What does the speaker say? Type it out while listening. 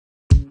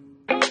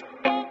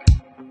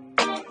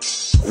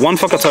One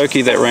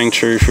whakatauki that rang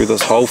true through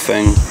this whole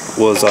thing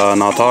was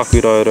Ngā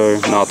tāku roro,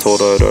 Ngā tō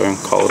roro,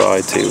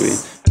 kaura te iwi.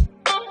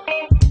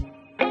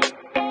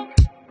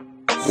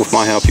 With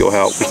my help, your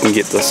help, we can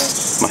get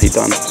this mahi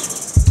done.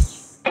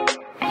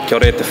 Kia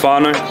ora e te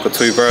whānau, ko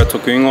Tui Barret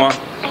toku ingoa,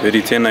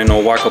 huri tēnei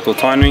no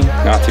Waikato-Tainui,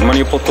 Ngāti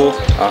Maniapoto,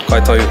 kai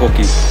Tahu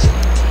hoki.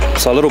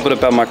 So a little bit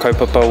about my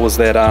kaupapa was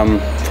that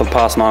for the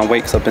past 9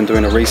 weeks I've been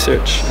doing a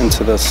research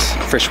into this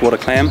freshwater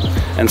clam,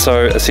 and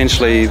so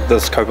essentially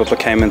this kaupapa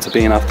came into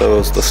being after it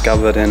was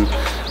discovered, and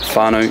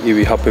whānau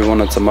iwi hapū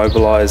wanted to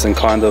mobilise and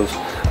kind of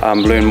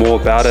learn more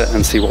about it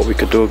and see what we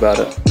could do about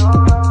it.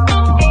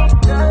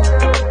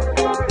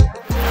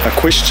 A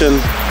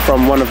question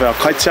from one of our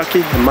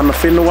kaitiaki in mana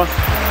whenua: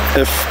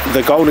 if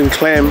the golden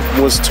clam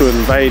was to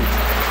invade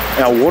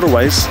our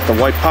waterways, the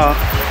Waipā,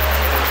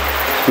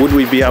 would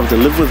we be able to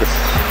live with it?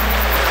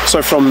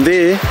 So from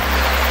there,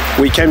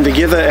 we came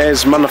together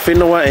as mana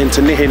whenua and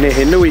Te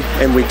Nehenehenui,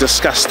 and we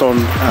discussed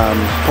on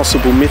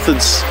possible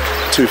methods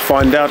to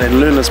find out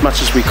and learn as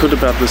much as we could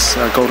about this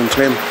golden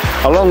clam,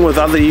 along with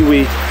other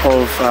iwi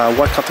of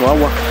Waikato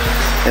awa.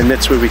 And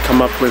that's where we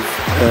come up with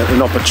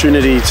an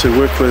opportunity to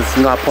work with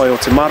Ngā Pae o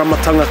Te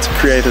Māramatanga to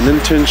create an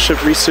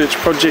internship research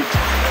project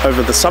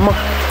over the summer,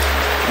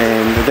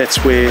 and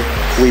that's where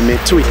we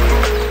met Tui.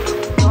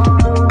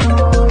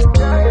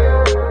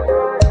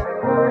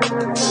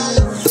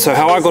 So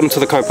how I got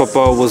into the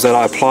kaupapa was that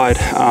I applied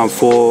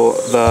for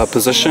the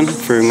position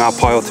through Ngā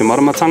Pae o Te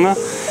Māramatanga,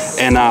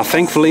 and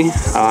thankfully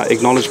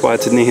acknowledged by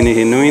Te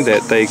Nehenehenui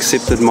that they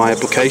accepted my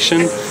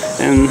application,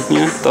 and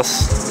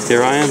thus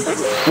here I am.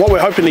 What we're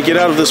hoping to get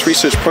out of this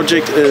research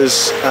project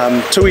is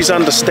Tui's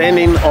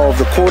understanding of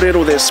the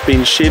kōrero that's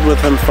been shared with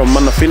him from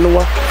mana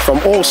whenua, from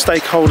all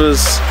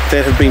stakeholders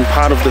that have been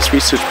part of this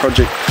research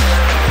project.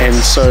 And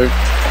so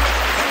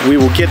we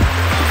will get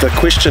the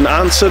question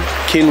answered: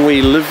 can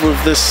we live with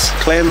this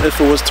clam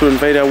if it was to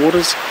invade our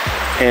waters?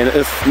 And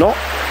if not,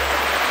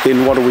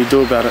 then what do we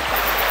do about it?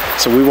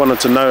 So we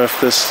wanted to know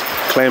if this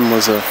clam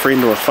was a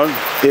friend or a foe.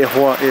 E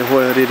hoa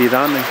riri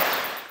rānei.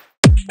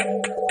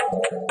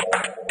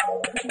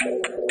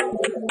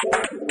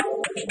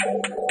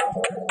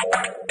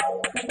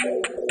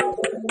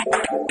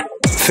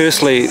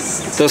 Firstly,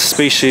 this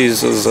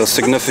species is a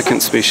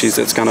significant species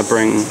that's going to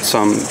bring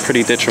some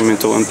pretty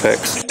detrimental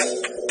impacts.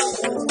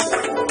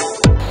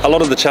 A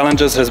lot of the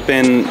challenges has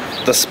been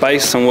the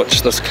space in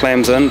which this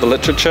clam's in, the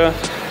literature.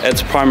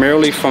 It's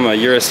primarily from a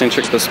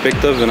Eurocentric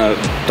perspective and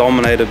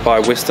dominated by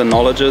Western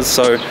knowledges,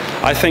 so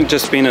I think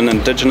just being an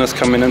Indigenous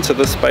coming into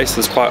this space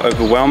is quite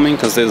overwhelming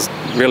because there's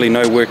really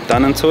no work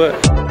done into it.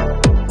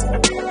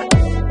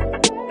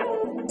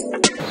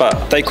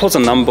 But they cause a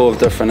number of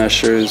different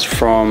issues,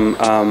 from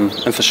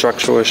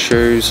infrastructural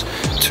issues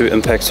to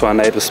impacts to our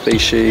native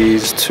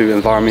species to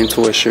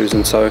environmental issues,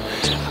 and so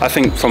I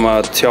think from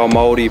a te ao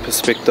Māori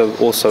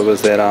perspective also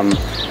is that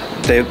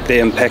they're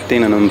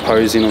impacting and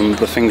imposing on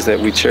the things that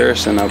we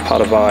cherish and are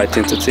part of our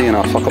identity and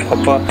our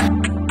whakapapa.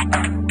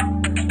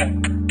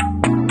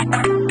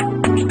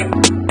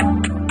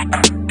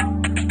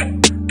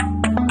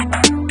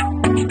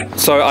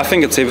 So I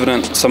think it's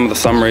evident, some of the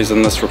summaries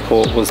in this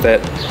report was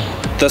that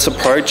this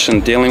approach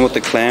in dealing with the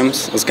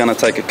clams is going to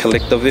take a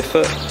collective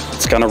effort.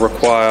 It's going to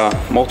require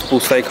multiple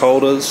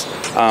stakeholders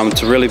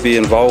to really be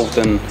involved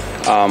in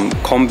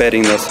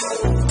combating this.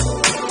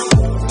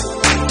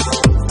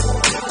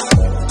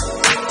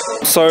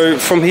 So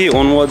from here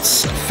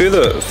onwards,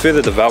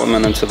 further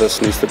development into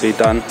this needs to be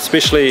done,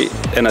 especially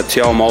in a te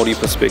ao Māori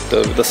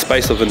perspective. The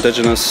space of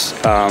Indigenous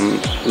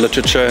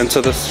literature into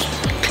this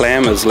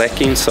clam is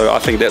lacking, so I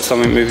think that's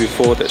something moving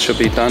forward that should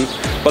be done.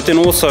 But then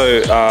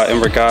also in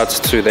regards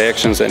to the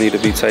actions that need to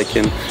be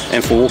taken,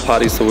 and for all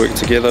parties to work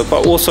together,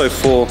 but also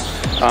for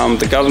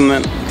the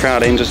government,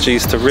 Crown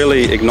industries to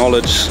really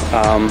acknowledge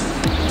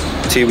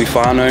te iwi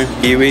whānau,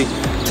 iwi,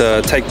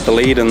 to take the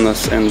lead in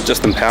this and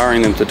just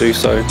empowering them to do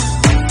so.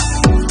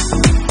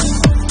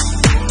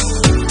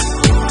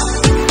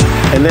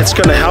 And that's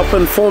going to help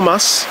inform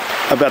us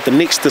about the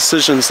next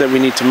decisions that we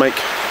need to make,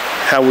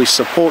 how we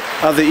support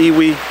other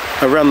iwi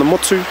around the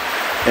motu,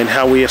 and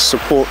how we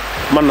support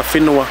mana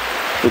whenua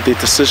with their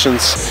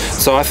decisions.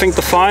 So I think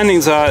the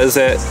findings is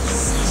that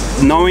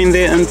knowing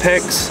their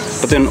impacts,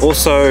 but then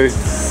also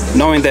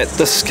knowing that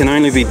this can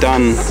only be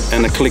done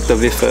in a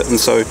collective effort, and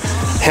so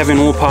having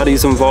all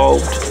parties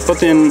involved, but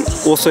then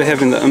also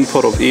having the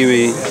input of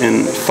iwi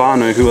and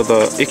whānau, who are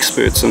the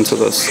experts into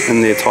this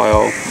in their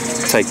taiao,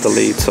 take the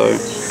lead. So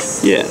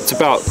yeah, it's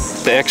about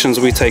the actions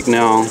we take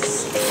now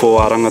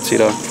for our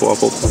rangatira, for our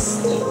popo.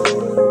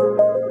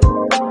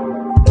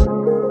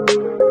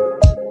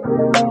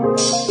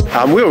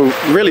 We were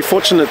really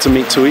fortunate to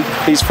meet Tui.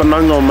 He's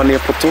whanaunga o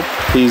Maniapoto.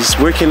 He's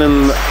working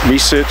in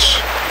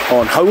research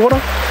on hauora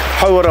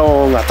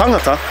o ngā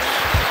tangata,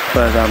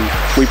 but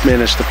we've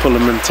managed to pull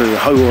him into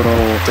hauora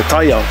o te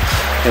taiao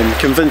and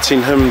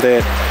convincing him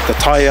that the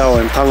taiao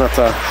and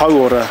tangata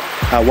hauora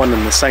are one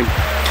and the same.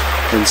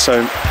 And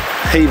so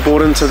he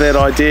bought into that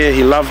idea,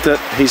 he loved it,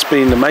 he's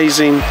been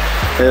amazing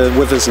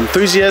with his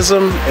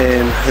enthusiasm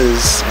and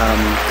his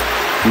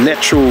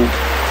natural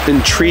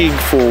intrigue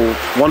for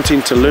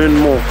wanting to learn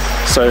more.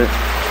 So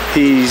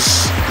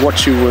he's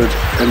what you would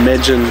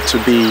imagine to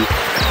be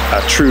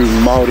a true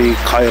Māori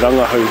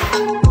kairangahu.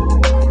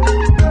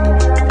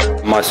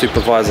 My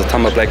supervisor,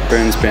 Tama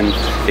Blackburn's been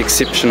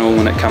exceptional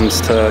when it comes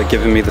to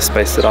giving me the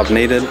space that I've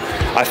needed.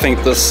 I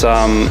think this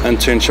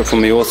internship for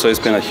me also has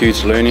been a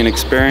huge learning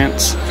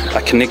experience,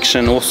 a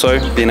connection also,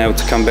 being able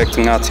to come back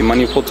to Ngāti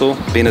Maniapoto,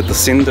 being a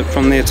descendant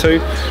from there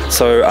too.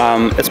 So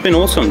it's been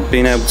awesome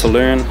being able to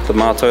learn the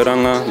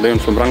mātauranga, learn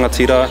from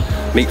rangatira,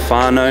 meet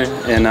whānau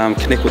and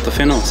connect with the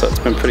whenua, so it's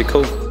been pretty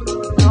cool.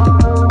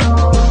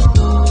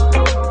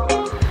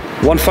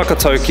 One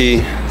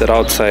whakatauki that I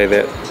would say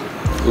that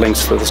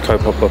links to this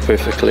kaupapa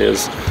perfectly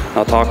is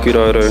Ngā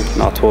tākurauru,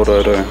 Ngā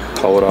tōrauru,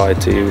 kaora ai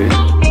te iwi.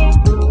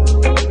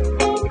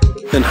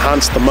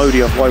 Enhance the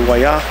mauri of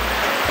Waipā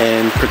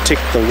and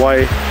protect the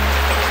Wai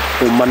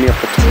o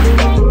Maniapoto.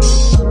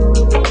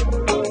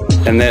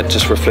 And that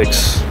just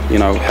reflects, you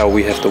know, how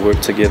we have to work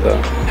together,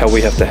 how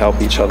we have to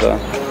help each other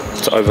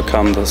to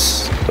overcome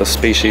this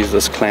species,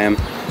 this clam,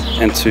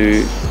 and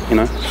to, you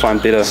know,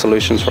 find better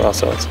solutions for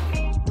ourselves.